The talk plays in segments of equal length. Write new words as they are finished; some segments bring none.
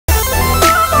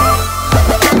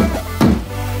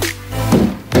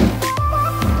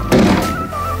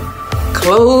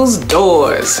Closed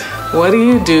doors. What do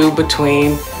you do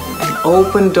between an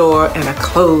open door and a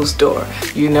closed door?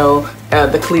 You know,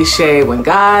 the cliche, when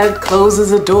God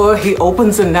closes a door, he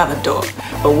opens another door.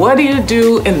 But what do you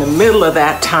do in the middle of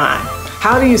that time?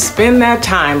 How do you spend that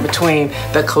time between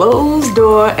the closed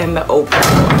door and the open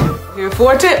door? Here are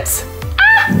 4 tips.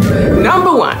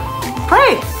 Number 1,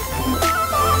 pray.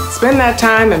 Spend that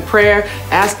time in prayer,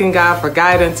 asking God for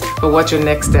guidance for what your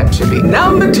next step should be.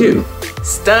 Number 2,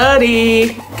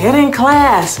 study. Get in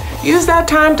class. Use that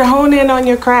time to hone in on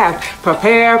your craft.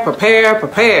 Prepare, prepare,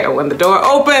 prepare. When the door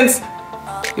opens,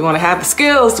 you want to have the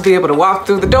skills to be able to walk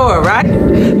through the door, right?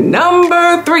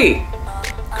 Number 3,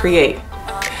 create.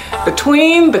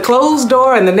 Between the closed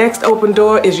door and the next open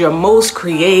door is your most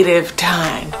creative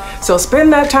time. So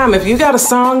spend that time. If you got a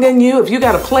song in you, if you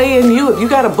got a play in you, if you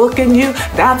got a book in you,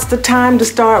 that's the time to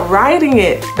start writing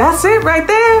it. That's it right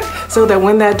there. So that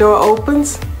when that door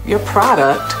opens, your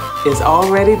product is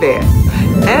already there.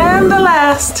 And the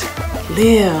last,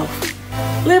 live.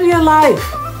 Live your life.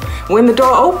 When the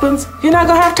door opens, you're not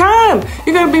gonna have time.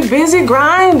 You're gonna be busy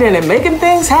grinding and making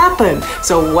things happen.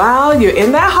 So while you're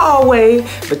in that hallway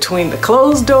between the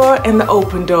closed door and the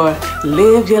open door,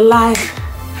 live your life.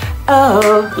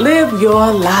 Oh, live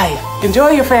your life. Enjoy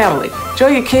your family, enjoy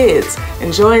your kids,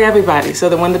 enjoy everybody, so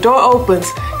that when the door opens,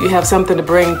 you have something to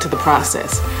bring to the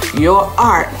process. Your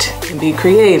art can be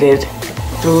created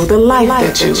through the life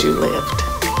that you lived.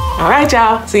 All right,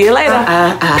 y'all. See you later.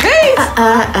 Peace.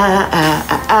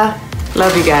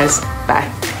 Love you guys. Bye.